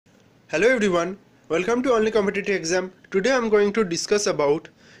Hello everyone, welcome to Only Competitive Exam. Today I am going to discuss about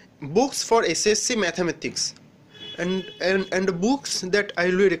books for SSC Mathematics and the books that I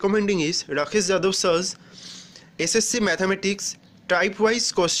will be recommending is Rakesh Yadav sir's SSC Mathematics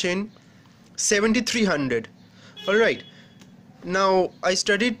Typewise Question 7300. Alright, now I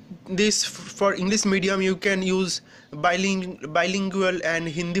studied this for English medium. You can use bilingual and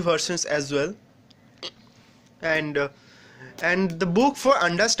Hindi versions as well, and the book for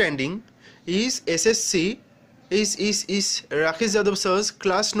understanding is SSC is Rakesh Yadav sir's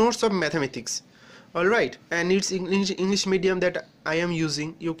Class Notes of Mathematics. Alright, and it's English medium that I am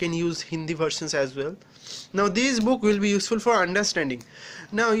using. You can use Hindi versions as well. Now this book will be useful for understanding.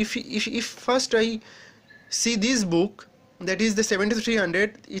 Now if first I see this book, that is the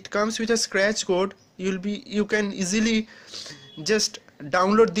 7300, it comes with a scratch code. You can easily just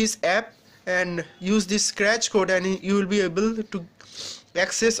download this app and use this scratch code, and you will be able to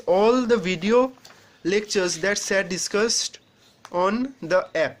access all the video lectures that are discussed on the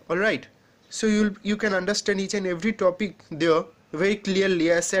app. Alright, so you can understand each and every topic there very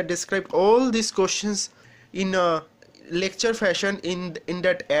clearly, as I described all these questions in a lecture fashion in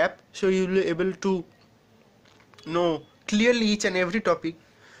that app, so you will be able to know clearly each and every topic.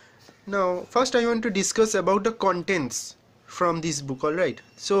 Now first I want to discuss about the contents from this book. Alright,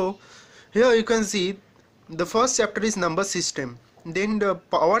 so here you can see the first chapter is number system, then the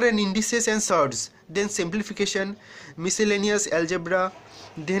power and indices and surds, then simplification, miscellaneous algebra,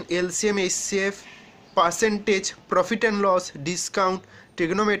 then LCM, HCF, percentage, profit and loss, discount,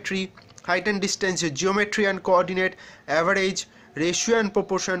 trigonometry, height and distance, geometry and coordinate, average, ratio and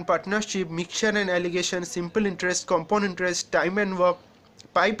proportion, partnership, mixture and alligation, simple interest, compound interest, time and work,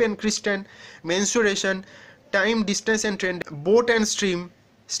 pipe and crystal, mensuration, time, distance and trend, boat and stream,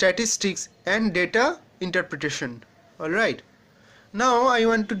 statistics and data interpretation. Alright, now I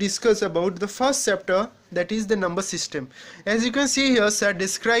want to discuss about the first chapter, that is the number system. As you can see here, sir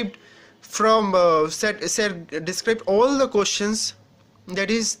described described all the questions,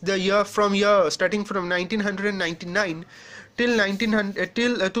 that is the year starting from 1999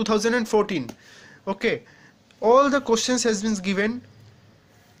 till 2014. Okay, all the questions has been given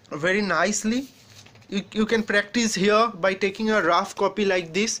very nicely. You can practice here by taking a rough copy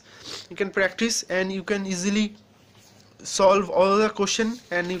like this. You can practice and you can easily solve all the question,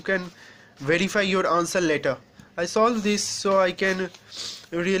 and you can verify your answer later. I solved this, so I can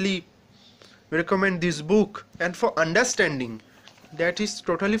really recommend this book. And for understanding, that is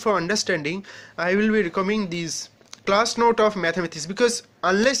totally for understanding, I will be recommending this Class Note of Mathematics, because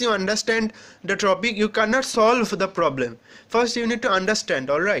unless you understand the topic you cannot solve the problem. First you need to understand.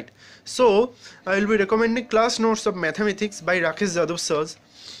 Alright, so I will be recommending Class Notes of Mathematics by Rakesh Yadav sir.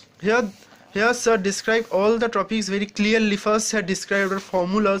 Here sir describe all the topics very clearly. First sir described the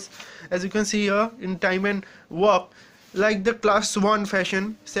formulas, as you can see here, in time and work, like the class 1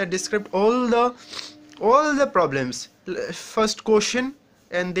 fashion. Sir described all the problems, first question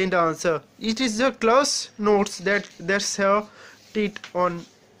and then the answer. It is the class notes that's how it on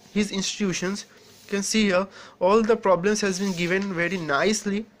his institutions. You can see here all the problems has been given very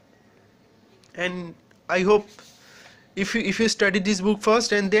nicely, and I hope if you study this book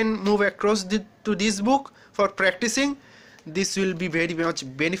first and then move across to this book for practicing, this will be very much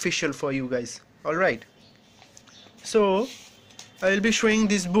beneficial for you guys. Alright, so I will be showing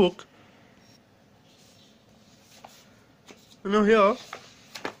this book. Now here,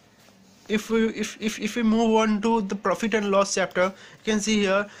 if we move on to the profit and loss chapter, you can see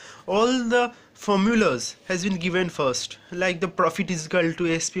here all the formulas has been given first, like the profit is equal to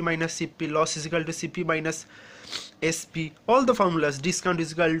SP minus CP, loss is equal to CP minus SP, all the formulas, discount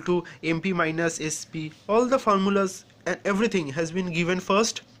is equal to MP minus SP, all the formulas and everything has been given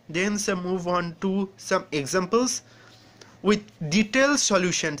first. Then some move on to some examples with detailed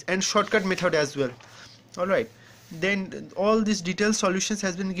solutions and shortcut method as well. Alright, then all these detailed solutions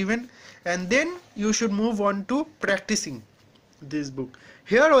has been given, and then you should move on to practicing this book.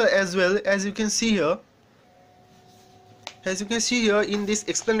 Here as well, as you can see here in this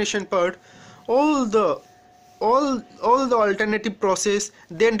explanation part, all the alternative process,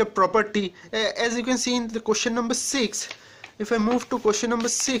 then the property, as you can see in the question number 6. If I move to question number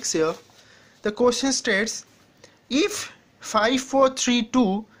 6 here, the question states, if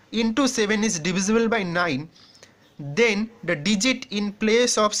 5432 into 7 is divisible by 9, then the digit in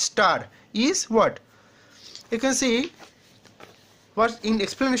place of star is what? You can see what in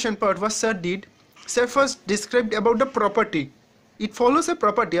explanation part what sir did. Sir first described about the property. It follows a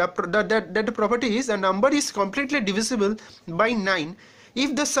property that the property is a number is completely divisible by 9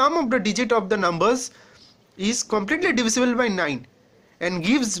 if the sum of the digit of the numbers is completely divisible by 9, and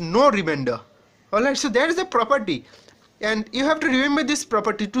gives no remainder. Alright, so that is the property, and you have to remember this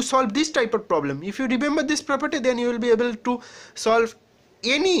property to solve this type of problem. If you remember this property, then you will be able to solve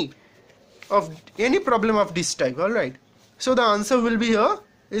any problem of this type. Alright, so the answer will be here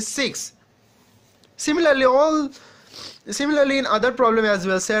is 6. Similarly in other problem as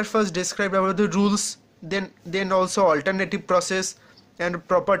well, sir first described about the rules, then also alternative process and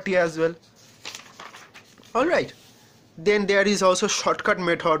property as well. Alright, then there is also shortcut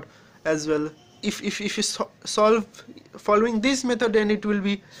method as well. If you solve following this method, then it will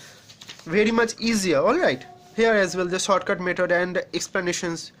be very much easier. Alright, here as well the shortcut method and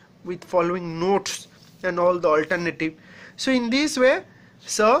explanations with following notes and all the alternative. So in this way,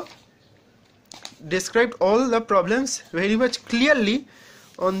 sir described all the problems very much clearly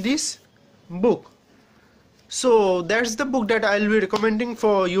on this book. So that's the book that I'll be recommending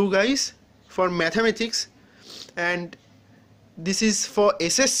for you guys for mathematics, and this is for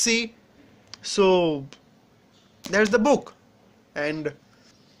SSC. So that's the book, and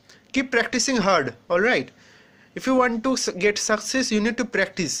keep practicing hard. Alright, if you want to get success, you need to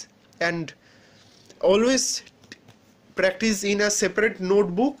practice, and always practice in a separate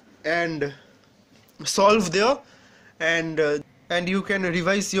notebook and solve there, and you can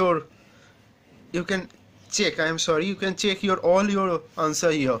revise your, you can check all your answer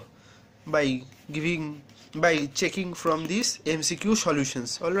here by checking from these MCQ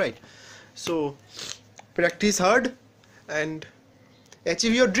solutions. Alright, so practice hard and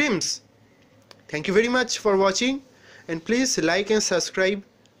achieve your dreams. Thank you very much for watching, and please like and subscribe,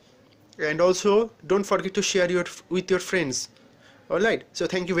 and also don't forget to share with your friends. Alright, so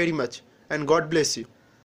thank you very much, and God bless you.